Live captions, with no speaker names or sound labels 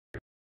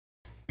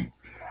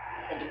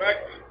back.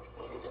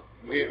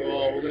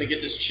 We're gonna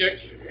get this chick,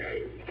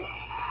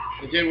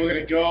 and then we're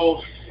gonna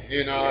go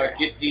and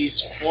get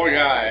these 4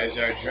 guys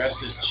that are dressed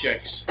as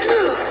chicks.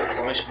 Or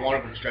at least one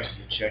of them's dressed as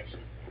a chick.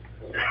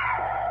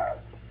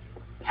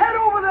 Head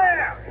over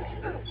there!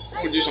 I'm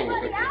gonna do something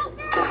with it.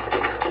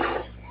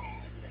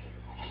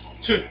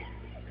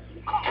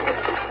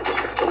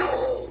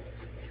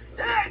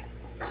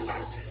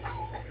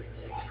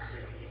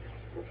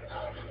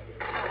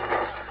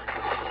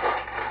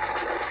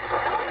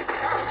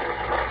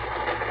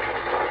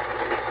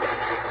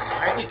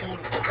 Why are they going?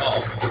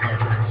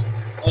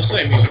 Oh,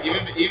 sorry,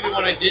 even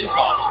when I didn't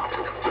talk,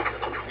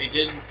 they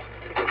didn't.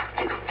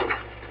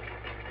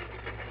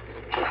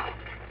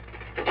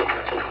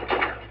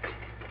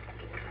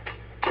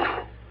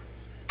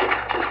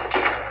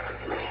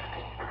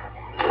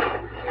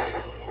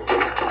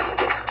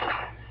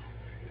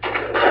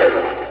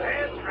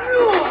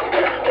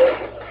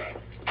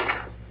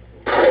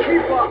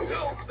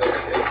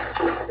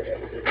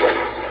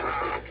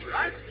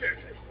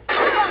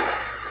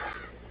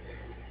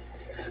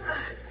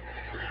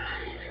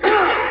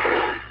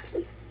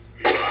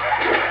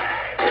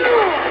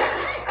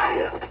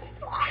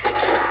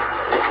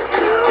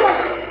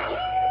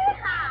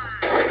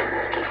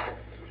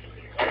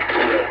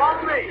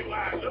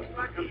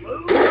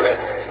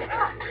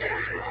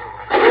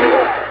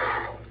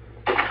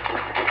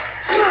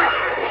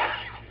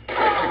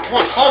 Come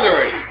on, hug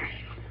already!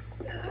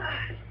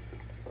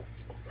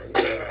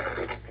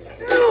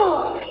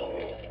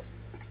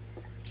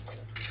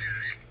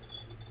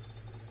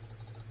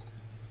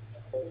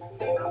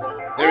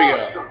 There we go.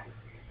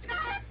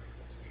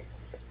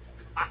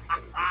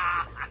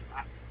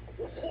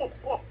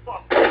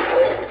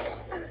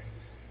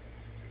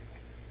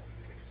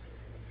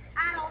 I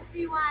don't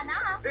see why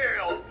not.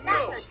 Hell no!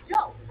 That's a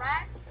joke,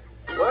 right?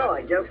 Well,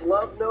 I guess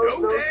love knows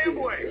no damn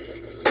way.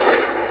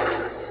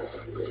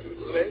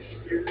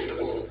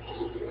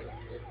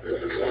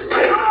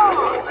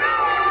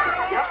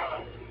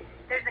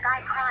 There's a guy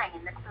crying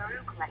in the Peru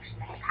collection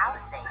at his house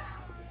there.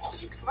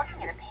 He was looking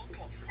at a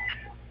painting.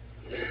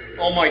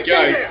 Oh my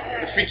god,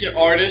 the freaking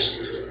artist.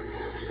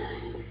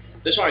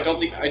 This one I don't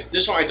think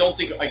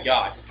I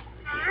got.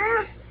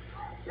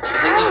 This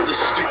is the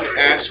stupid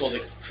asshole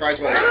that cries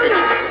about his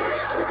picture.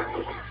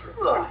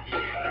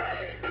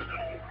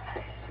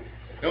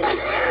 Nope.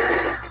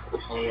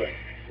 Oh, wait.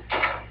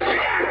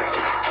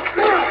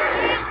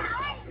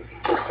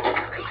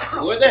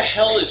 Where the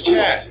hell is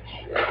Chad?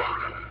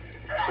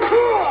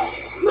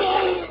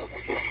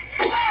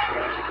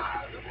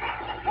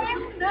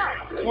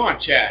 Come on,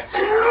 Chad.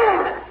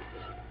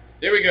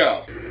 There we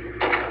go.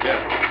 Yeah.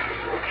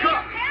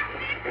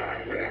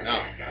 No.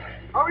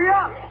 Hurry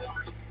up!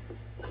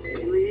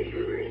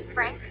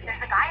 Frank,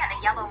 there's a guy on a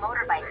yellow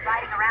motorbike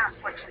riding around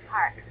Fortune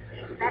Park.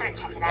 You better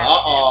check it out.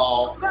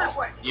 Uh-oh.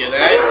 Yeah,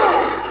 that?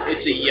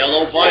 It's a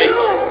yellow bike.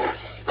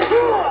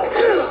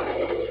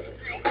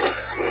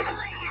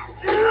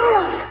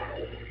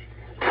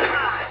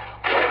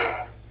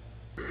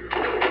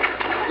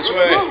 This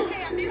way.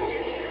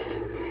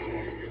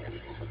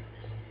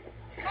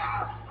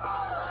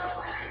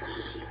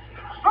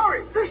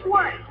 Hurry, this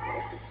way!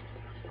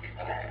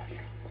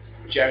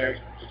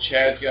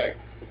 Chad's got.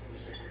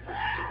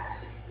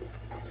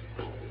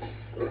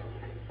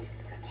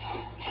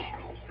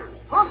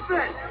 Hoof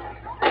it!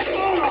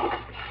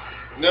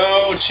 No,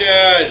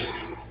 Chad.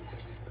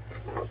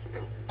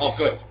 Oh,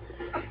 good.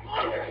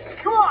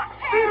 Come on,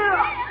 speed it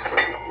up!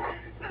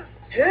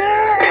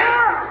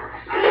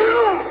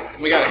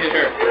 We gotta hit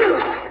her.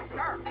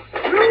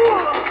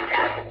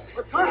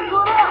 Let's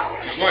hustle it up!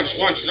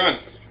 Just run.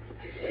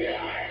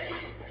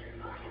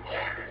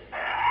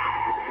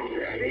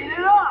 Speed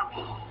it up!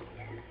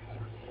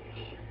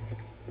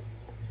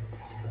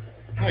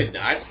 No, he's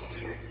not.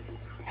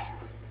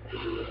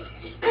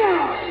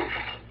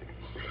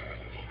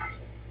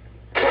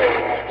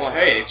 Well,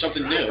 hey, it's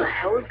something What new. the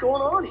hell is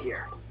going on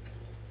here?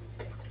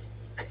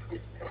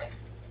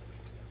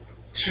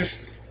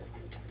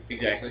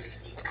 Exactly.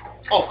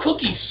 Oh,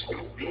 cookies!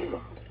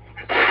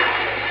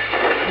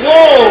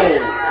 Whoa!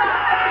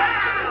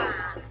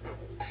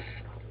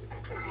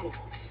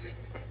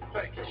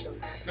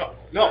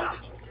 No.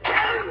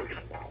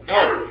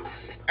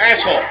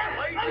 Asshole!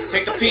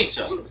 Take the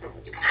pizza.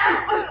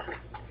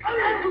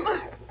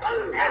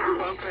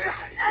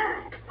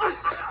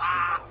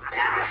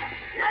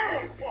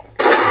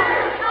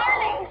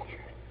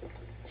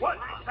 What,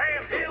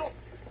 Sam Hill?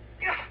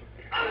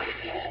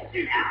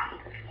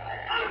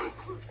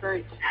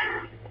 Thanks.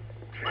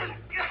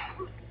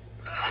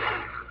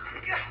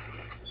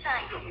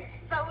 Thank you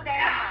so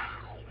damn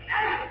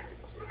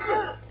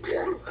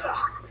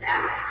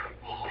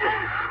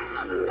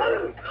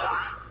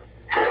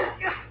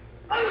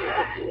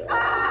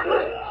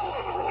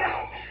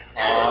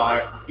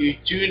You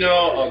do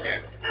know, okay.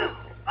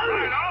 I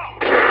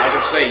was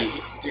gonna say,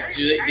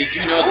 they do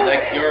know that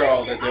that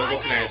girl that they're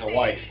looking at as a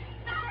wife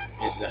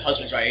is the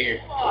husband's right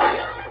here.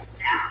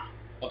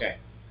 Okay,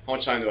 how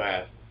much time do I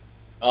have?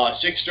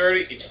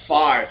 6:30. It's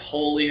 5.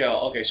 Holy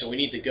hell. Okay, so we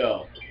need to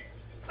go.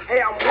 Hey,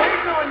 I'm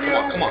waiting on you.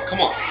 Come on, come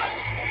on.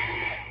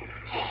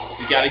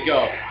 We gotta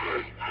go.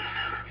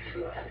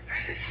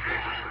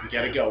 We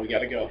gotta go, we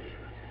gotta go.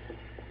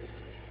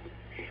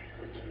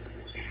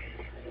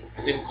 I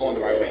think I'm going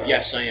the right way.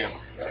 Yes, I am.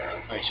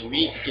 Alright, so we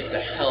need to get the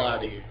hell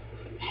out of here.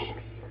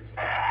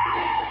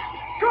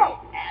 Go.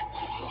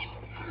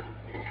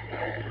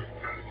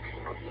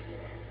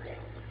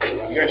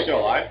 You guys still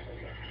alive?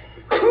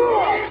 Come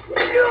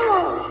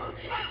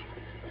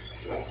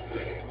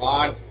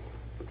on.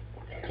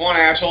 Come on,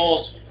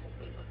 assholes.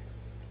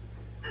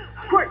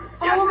 Quick,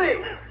 follow me.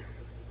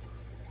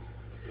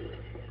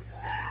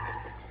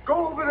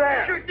 Go over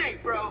there. Sure thing,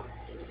 bro.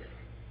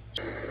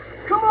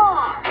 Come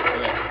on.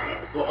 Okay.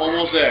 We're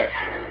almost there.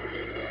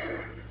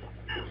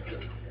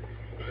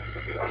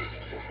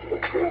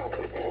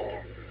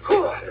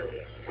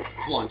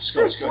 Come on, let's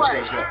go, let's go, let's go,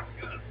 let's go.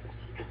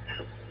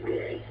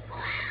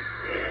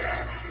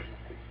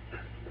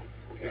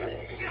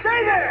 Stay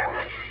there.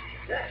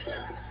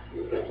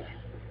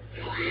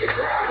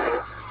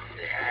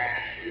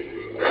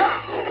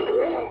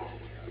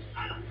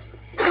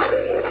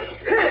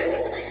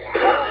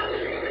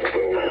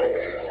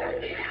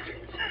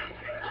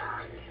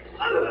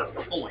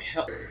 Oh my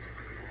hell.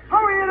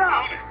 Hurry it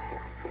up.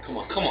 Come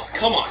on, come on,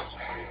 come on.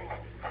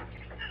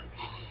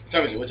 What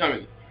time is it? What time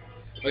is it?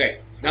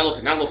 Okay, not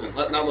looking, not looking,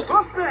 not looking.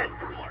 Up it.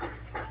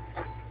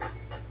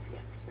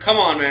 Come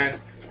on, man.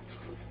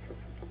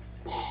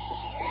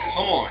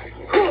 Come on.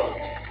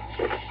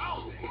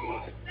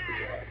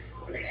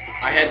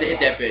 I had to hit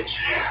that bitch.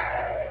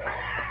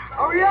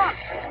 Hurry up.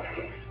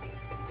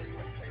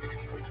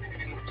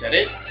 Is that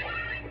it?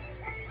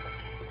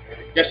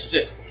 Yes, it's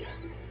it.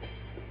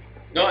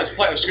 No, it's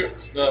platinum strip.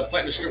 The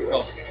platinum strip.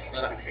 Oh,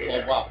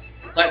 wow.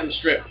 Platinum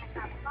strip.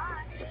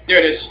 There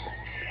it is.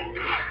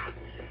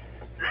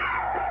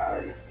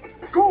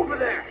 Go over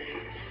there.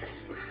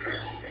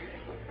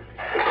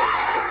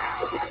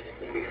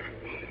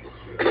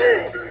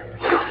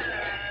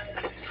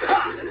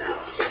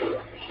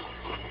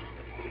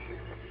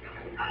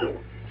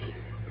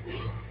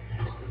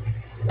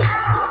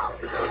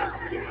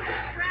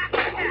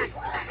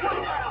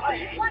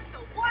 What the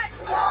what?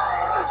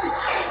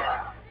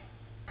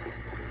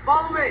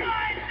 Follow me.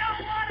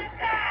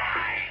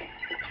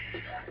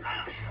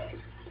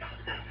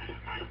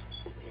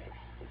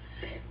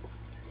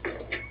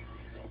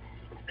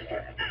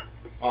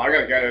 Oh, I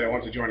got a guy that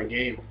wants to join a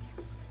game.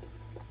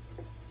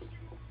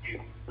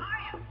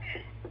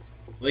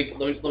 Let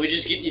me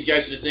just get these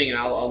guys to the thing and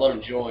I'll let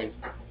them join.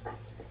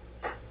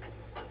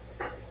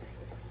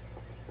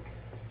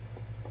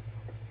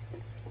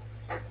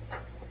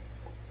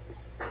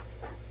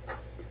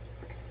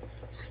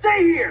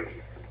 Stay here.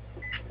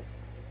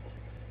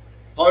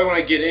 Probably when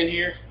I get in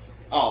here.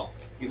 Oh,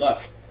 he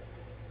left.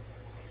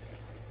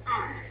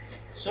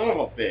 Son of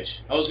a bitch.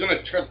 I was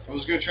gonna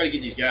try to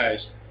get these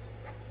guys.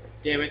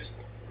 Damn it.